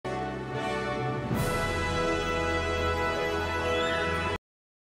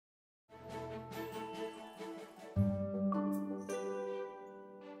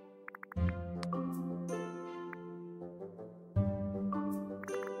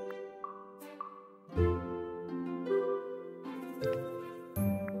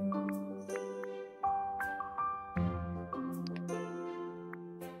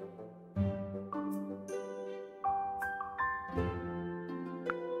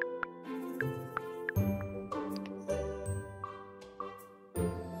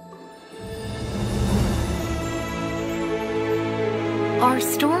Our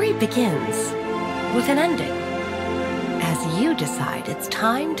story begins with an ending, as you decide it's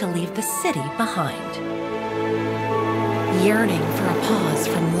time to leave the city behind. Yearning for a pause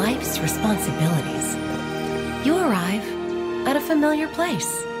from life's responsibilities, you arrive at a familiar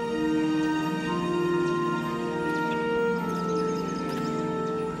place.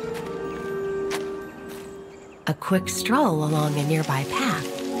 A quick stroll along a nearby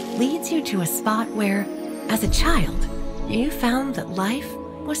path leads you to a spot where, as a child, you found that life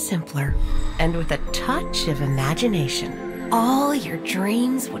was simpler, and with a touch of imagination, all your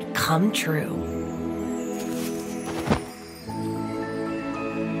dreams would come true.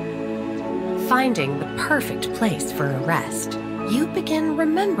 Finding the perfect place for a rest, you begin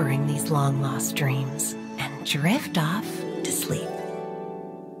remembering these long-lost dreams and drift off to sleep.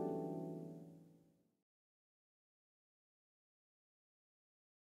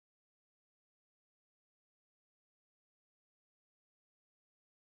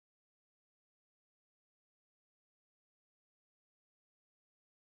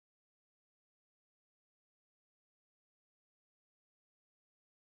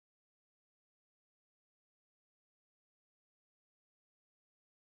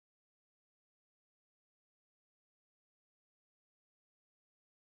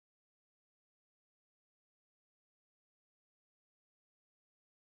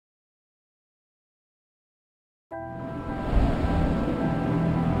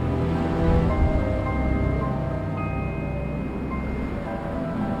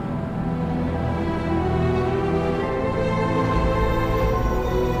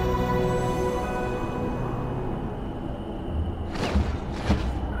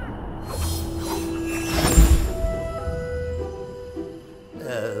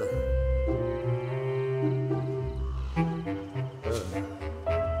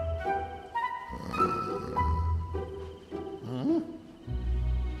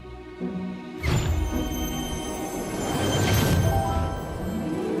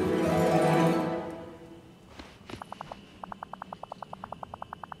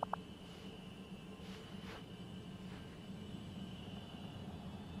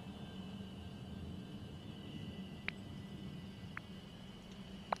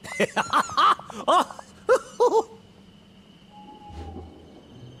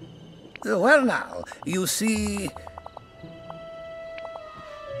 Well now, you see...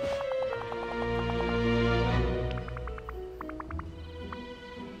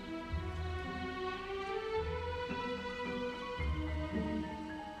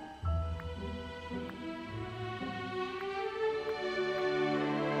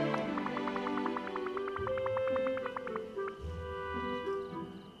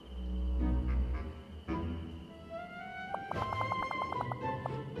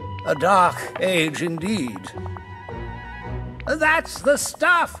 A dark age indeed. That's the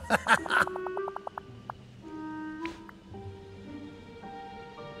stuff!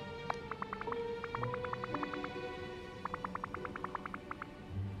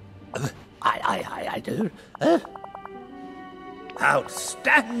 I do.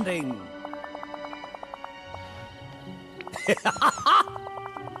 Outstanding!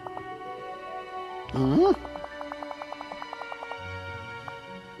 Hmm?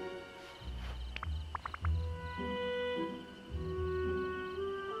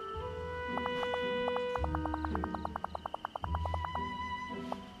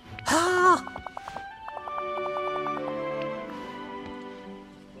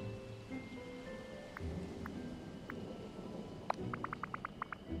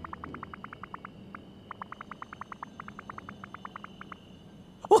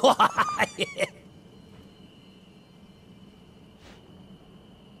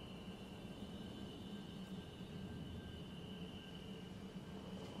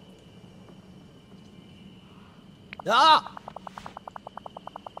 Ah!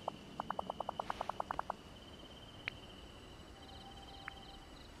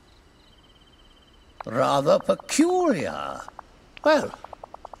 Rather peculiar. Well,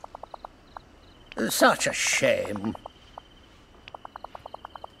 such a shame.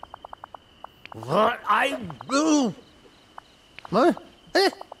 What I do? What?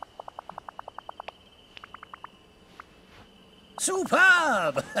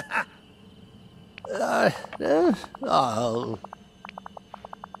 Superb! Oh.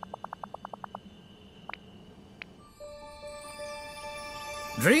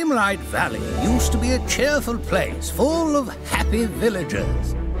 Dreamlight Valley used to be a cheerful place full of happy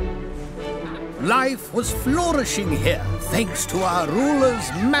villagers. Life was flourishing here thanks to our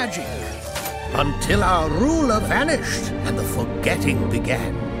ruler's magic. Until our ruler vanished and the forgetting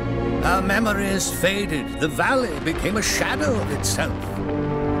began. Our memories faded, the valley became a shadow of itself.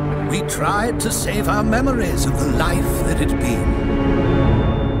 We tried to save our memories of the life that had been.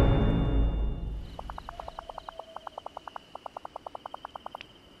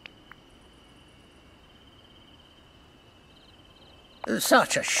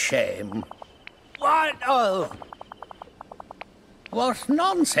 Such a shame. What? Oh. What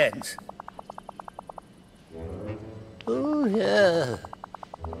nonsense. Oh, yeah.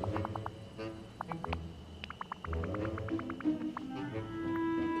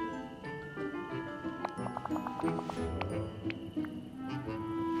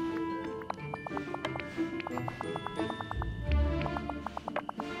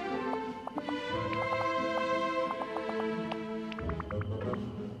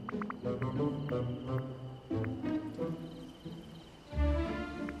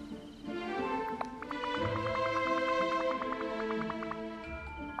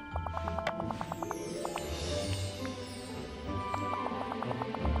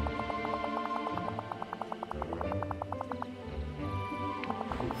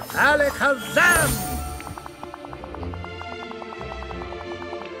 Alakazam!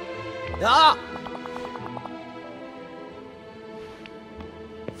 Ah!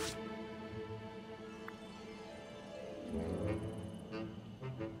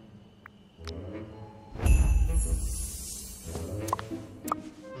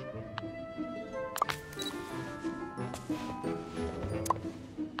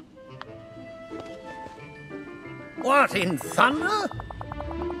 What in thunder?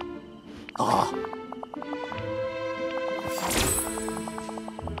 Ah.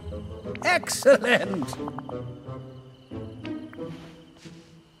 Excellent!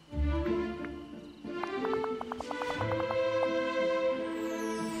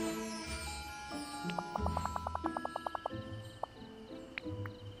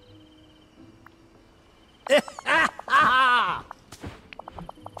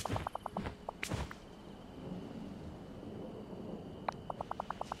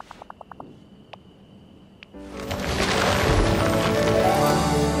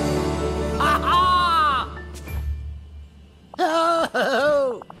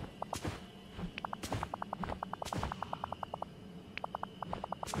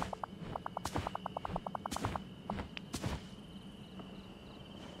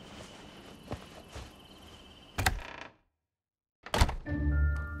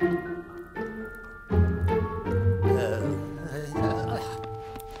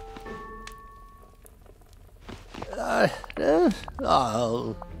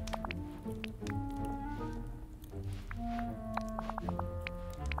 Oh.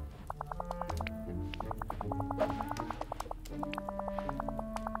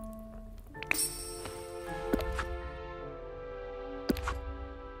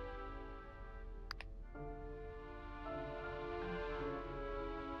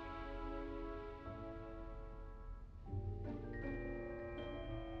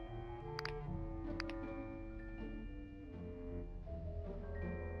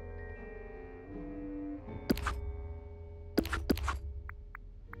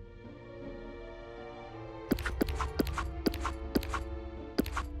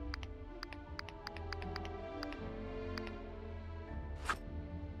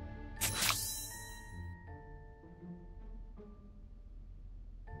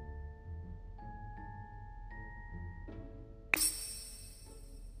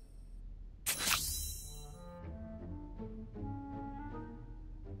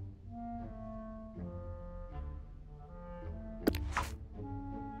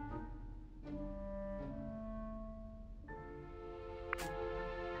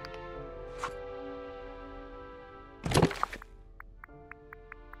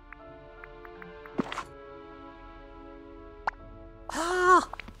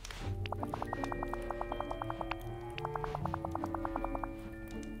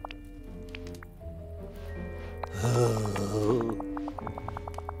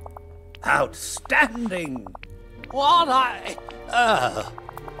 Outstanding! What I...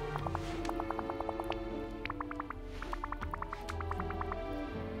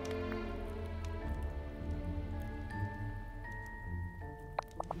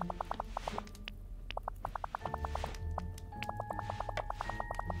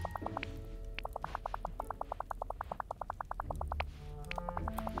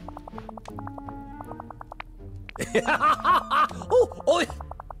 Oh, oi!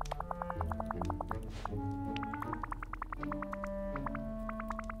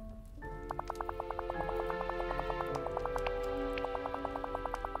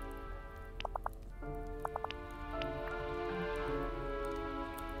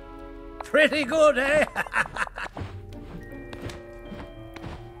 Pretty good, eh?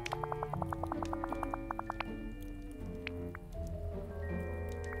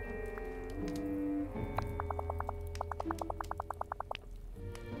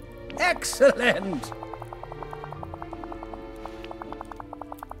 Excellent!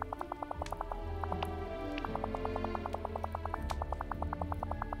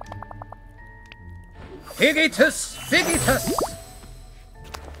 Figitus, Figitus!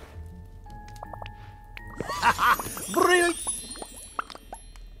 Brilliant!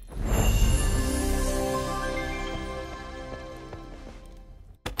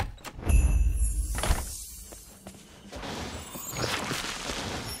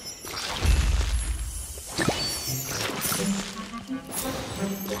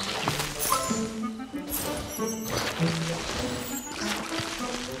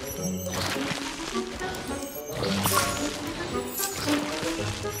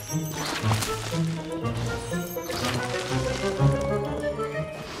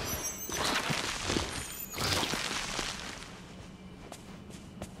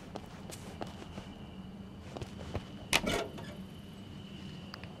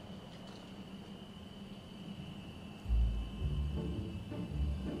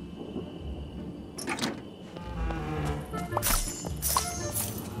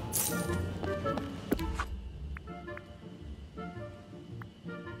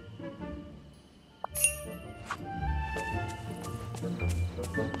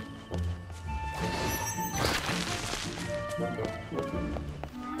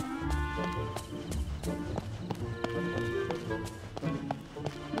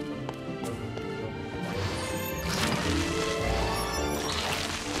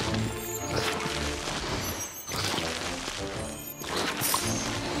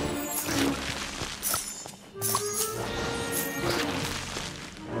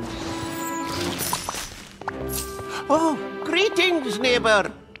 Oh, greetings, neighbor.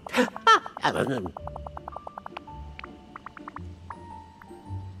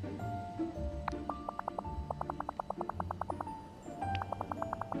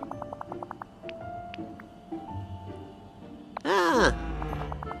 Ah.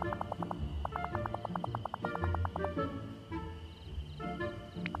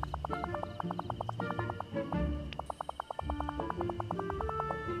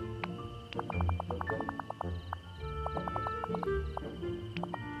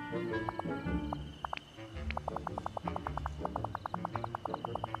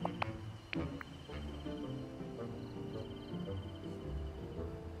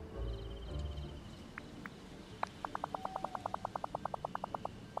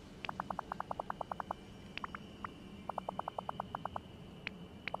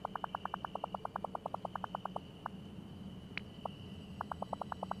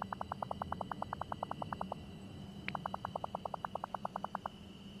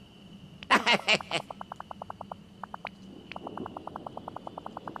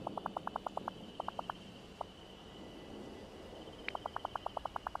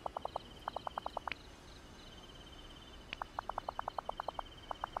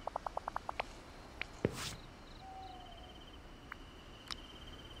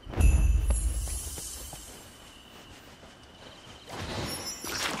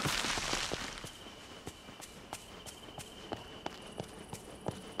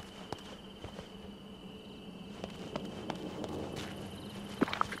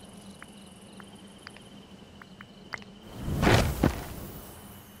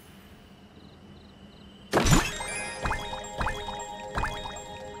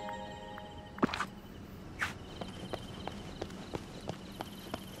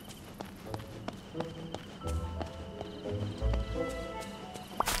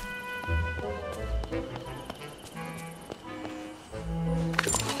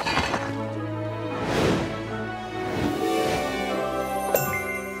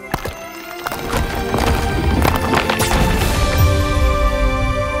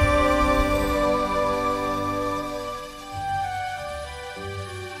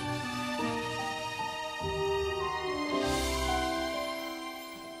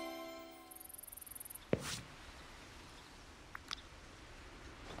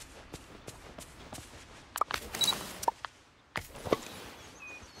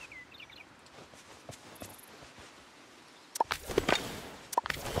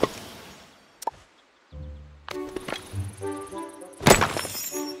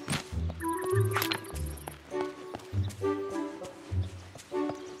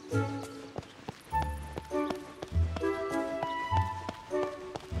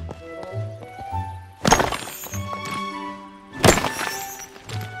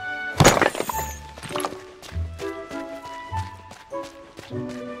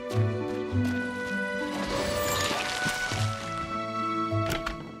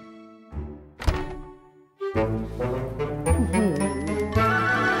 Hey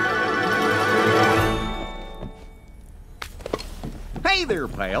there,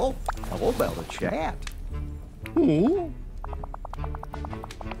 pal. How about a chat? Oh.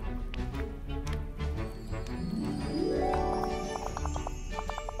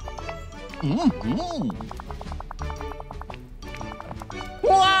 Mm-hmm.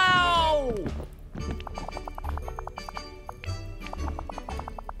 Wow!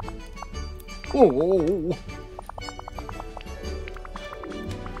 Oh.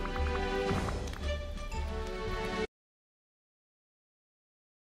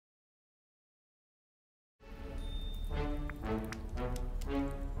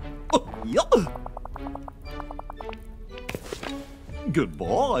 Yeah.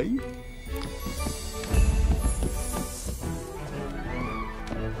 Goodbye.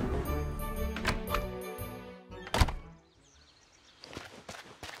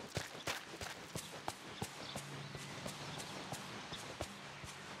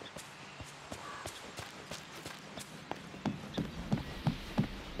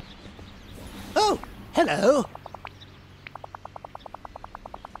 Oh, hello.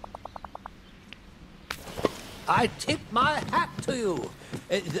 I tip my hat to you,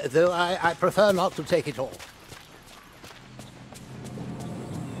 though I prefer not to take it all.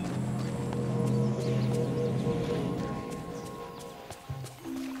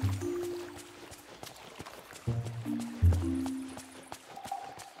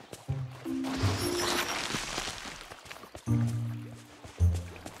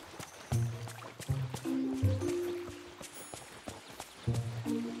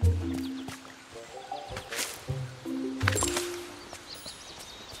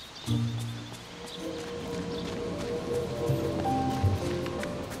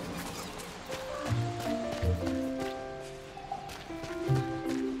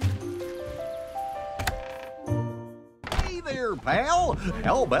 Hey there, pal.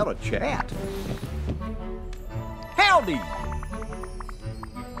 How about a chat? Howdy.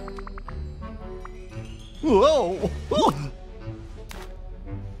 Whoa. Whoa.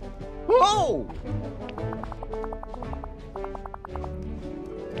 Whoa.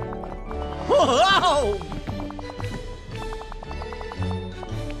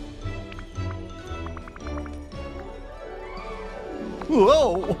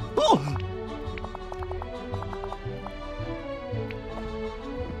 Whoa.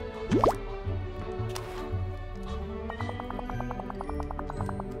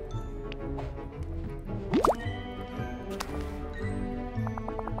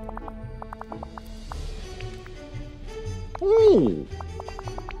 Ooh.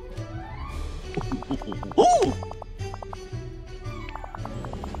 Ooh.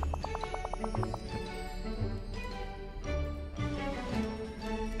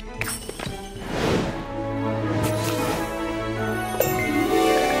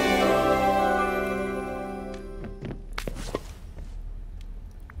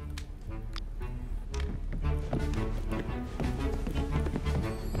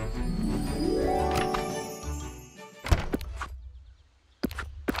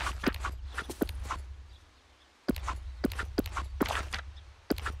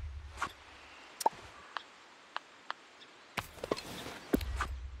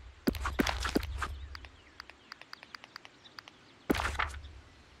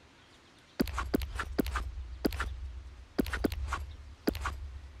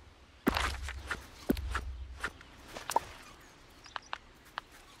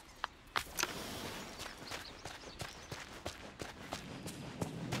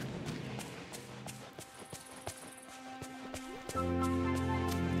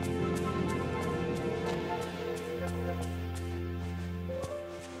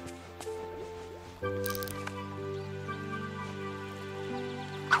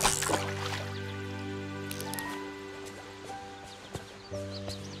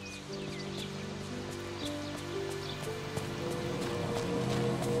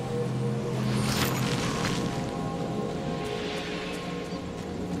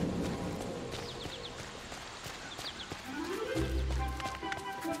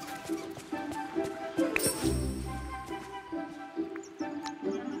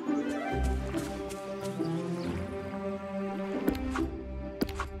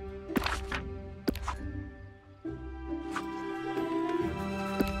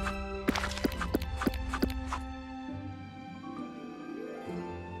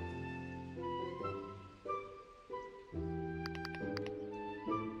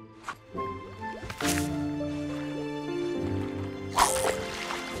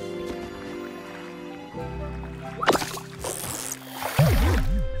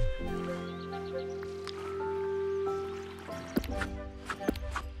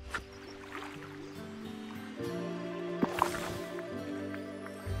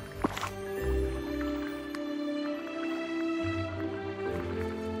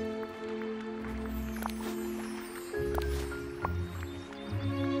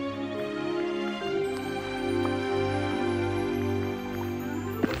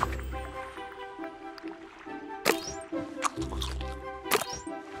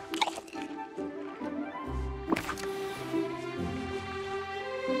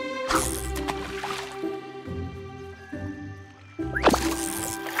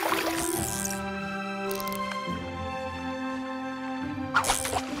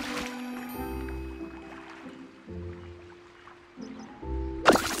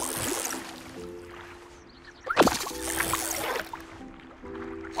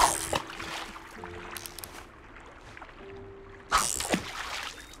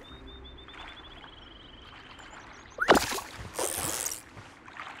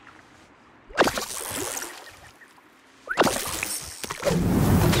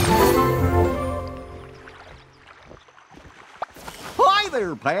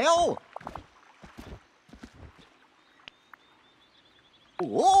 pal.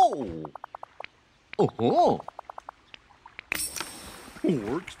 Whoa! Uh-huh.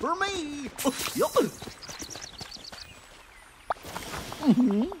 Works for me. Yup.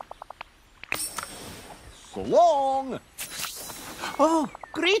 So long. Oh,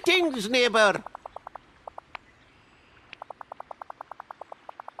 greetings, neighbor.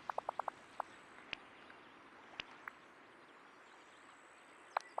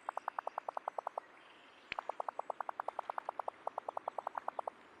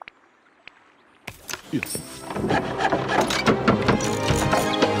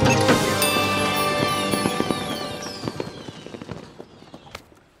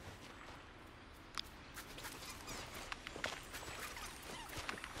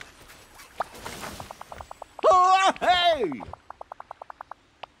 Oh, hey!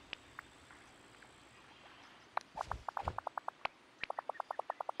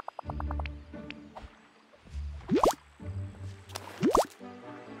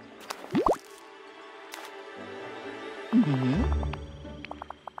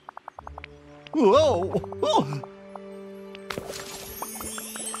 Whoa! Oh.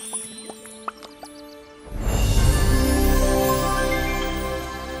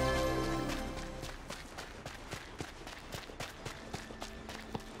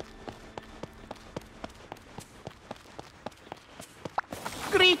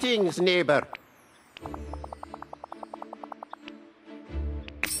 Greetings, neighbor.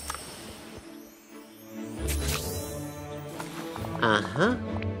 Uh-huh.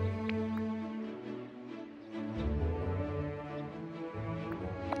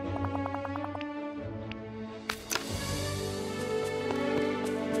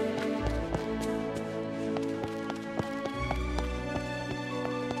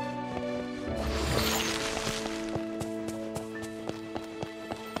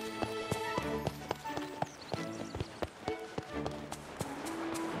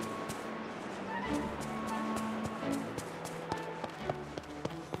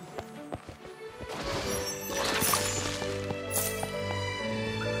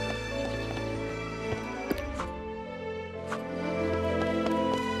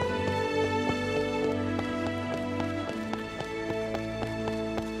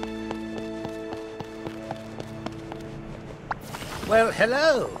 Well,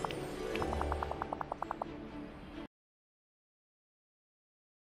 hello.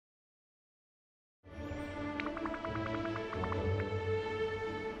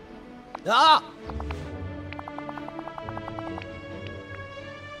 Ah!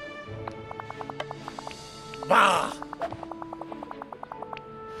 Bah!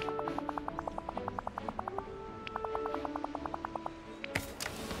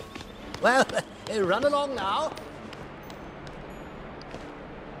 Well, run along now.